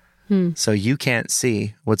 So you can't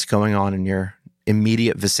see what's going on in your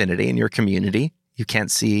immediate vicinity, in your community. You can't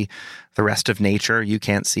see the rest of nature. You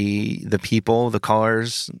can't see the people, the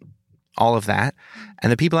colors, all of that. And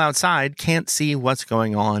the people outside can't see what's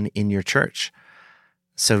going on in your church.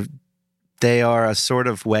 So they are a sort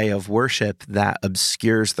of way of worship that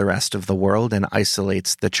obscures the rest of the world and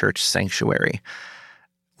isolates the church sanctuary,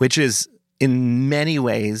 which is in many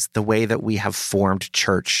ways the way that we have formed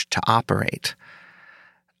church to operate,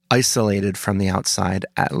 isolated from the outside,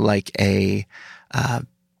 at like an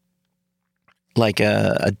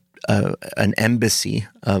embassy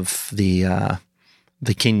of the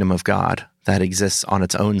kingdom of God that exists on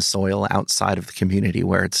its own soil outside of the community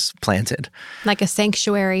where it's planted. Like a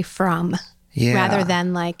sanctuary from. Yeah. rather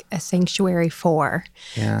than like a sanctuary for.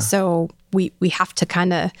 Yeah. So we have to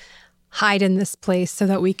kind of hide in this place so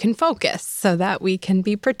that we can focus, so that we can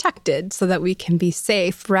be protected, so that we can be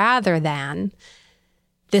safe, rather than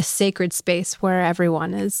this sacred space where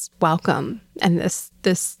everyone is welcome, and this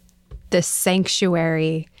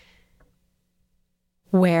sanctuary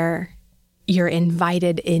where you're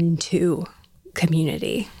invited into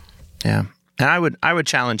community. Yeah. And I would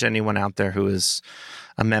challenge anyone out there who is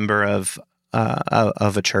a member of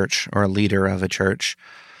a church or a leader of a church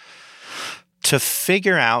to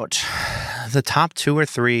figure out the top 2 or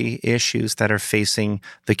 3 issues that are facing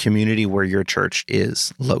the community where your church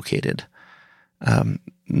is located.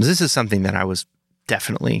 This is something that I was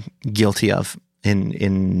definitely guilty of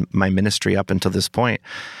in my ministry up until this point.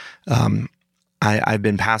 I've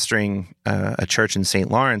been pastoring a church in St.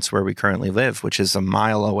 Lawrence where we currently live, which is a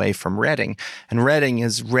mile away from Reading. And Reading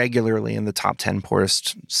is regularly in the top 10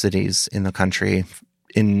 poorest cities in the country.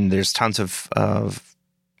 There's tons of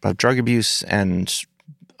drug abuse and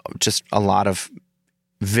just a lot of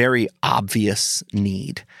very obvious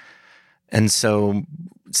need. And so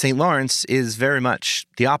St. Lawrence is very much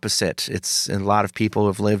the opposite. It's a lot of people who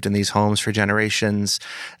have lived in these homes for generations.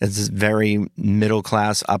 It's very middle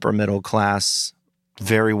class, upper middle class,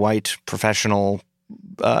 very white, professional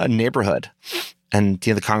neighborhood. And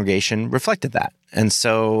the congregation reflected that. And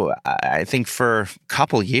so I think for a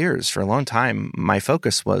couple years, for a long time, my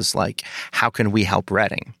focus was like, how can we help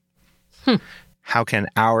Reading? How can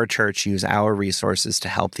our church use our resources to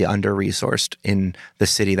help the under-resourced in the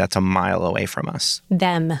city that's a mile away from us?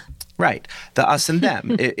 Them. Right. The us and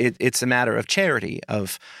them. It's a matter of charity,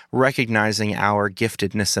 of recognizing our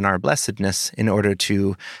giftedness and our blessedness in order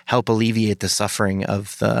to help alleviate the suffering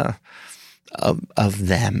of them.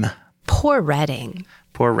 Poor Reading.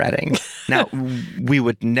 Poor Reading. Now, we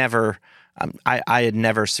would never, I had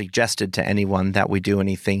never suggested to anyone that we do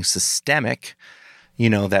anything systemic,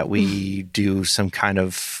 that we do some kind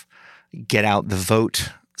of get out the vote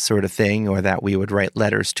sort of thing, or that we would write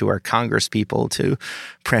letters to our Congress people to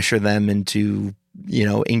pressure them into,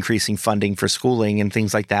 increasing funding for schooling and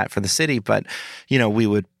things like that for the city. But,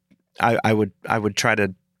 I would try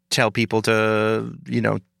to tell people to,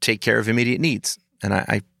 take care of immediate needs. And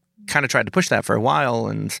I kind of tried to push that for a while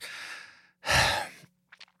and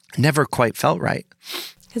never quite felt right.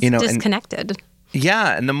 It's disconnected.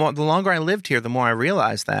 And the longer I lived here, the more I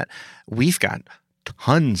realized that we've got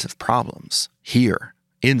tons of problems here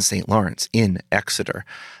in St. Lawrence, in Exeter.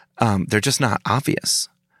 They're just not obvious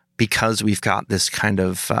because we've got this kind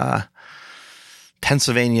of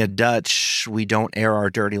Pennsylvania Dutch, we don't air our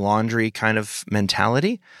dirty laundry kind of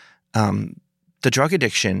mentality. The drug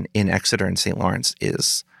addiction in Exeter and St. Lawrence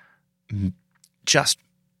is just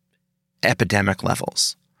epidemic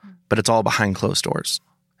levels, but it's all behind closed doors.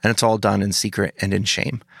 And it's all done in secret and in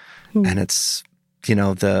shame. And it's,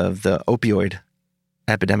 the opioid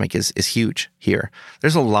epidemic is huge here.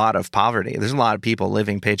 There's a lot of poverty. There's a lot of people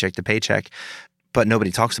living paycheck to paycheck, but nobody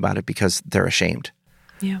talks about it because they're ashamed.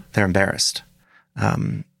 Yeah. They're embarrassed.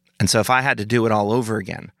 And so if I had to do it all over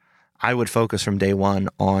again, I would focus from day one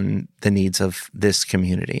on the needs of this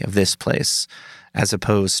community, of this place, as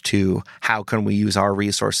opposed to how can we use our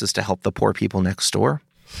resources to help the poor people next door.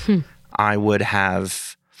 I would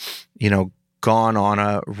have gone on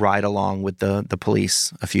a ride along with the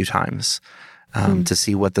police a few times to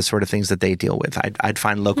see what the sort of things that they deal with. I'd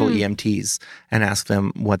find local EMTs and ask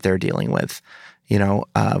them what they're dealing with.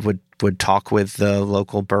 Would talk with the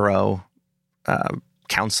local borough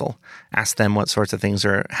council, ask them what sorts of things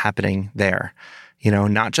are happening there.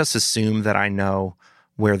 Not just assume that I know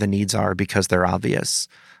where the needs are because they're obvious,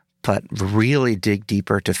 but really dig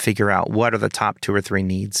deeper to figure out what are the top 2 or 3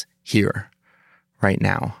 needs here right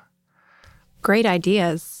now. Great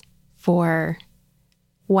ideas for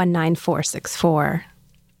 19464,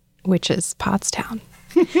 which is Pottstown.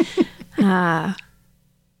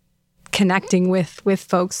 Connecting with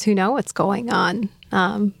folks who know what's going on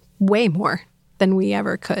way more than we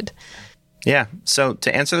ever could. Yeah. So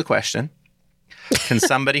to answer the question, can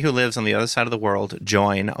somebody who lives on the other side of the world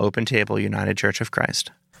join Open Table United Church of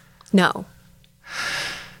Christ? No.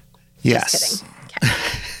 Yes. Just kidding.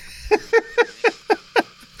 Okay.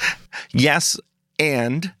 Yes,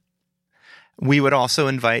 and we would also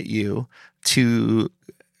invite you to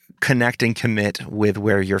connect and commit with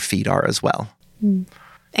where your feet are as well. And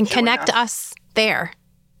connect us there.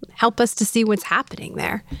 Help us to see what's happening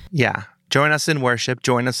there. Yeah. Join us in worship.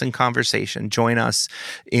 Join us in conversation. Join us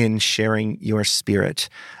in sharing your spirit.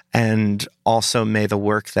 And also may the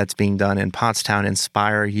work that's being done in Pottstown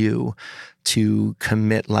inspire you to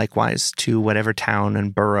commit likewise to whatever town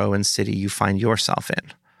and borough and city you find yourself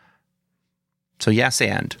in. So yes,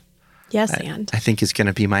 and. Yes, and. I think is going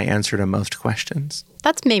to be my answer to most questions.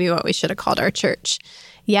 That's maybe what we should have called our church.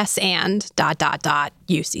 Yes, and ...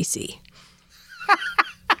 UCC.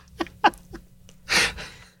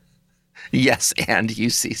 Yes, and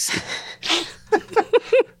UCC.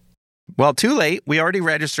 Well, too late. We already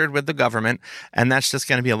registered with the government, and that's just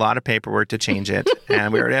going to be a lot of paperwork to change it.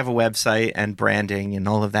 And we already have a website and branding and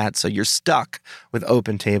all of that. So you're stuck with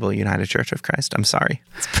Open Table United Church of Christ. I'm sorry.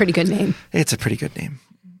 It's a pretty good name. It's a pretty good name.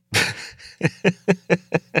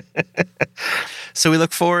 So we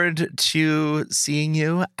look forward to seeing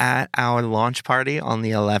you at our launch party on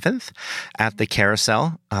the 11th at the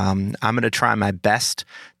Carousel. I'm going to try my best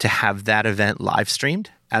to have that event live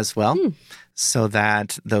streamed as well, so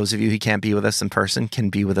that those of you who can't be with us in person can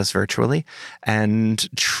be with us virtually,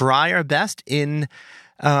 and try our best in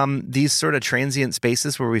these sort of transient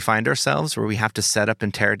spaces where we find ourselves, where we have to set up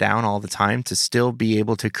and tear down all the time, to still be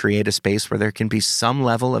able to create a space where there can be some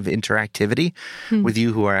level of interactivity with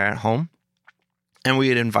you who are at home. And we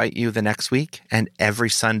would invite you the next week and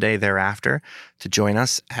every Sunday thereafter to join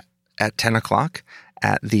us at 10 o'clock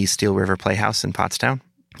at the Steel River Playhouse in Pottstown.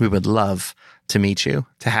 We would love to meet you,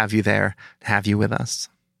 to have you there, to have you with us.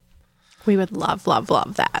 We would love, love,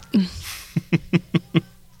 love that.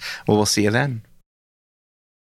 Well, we'll see you then.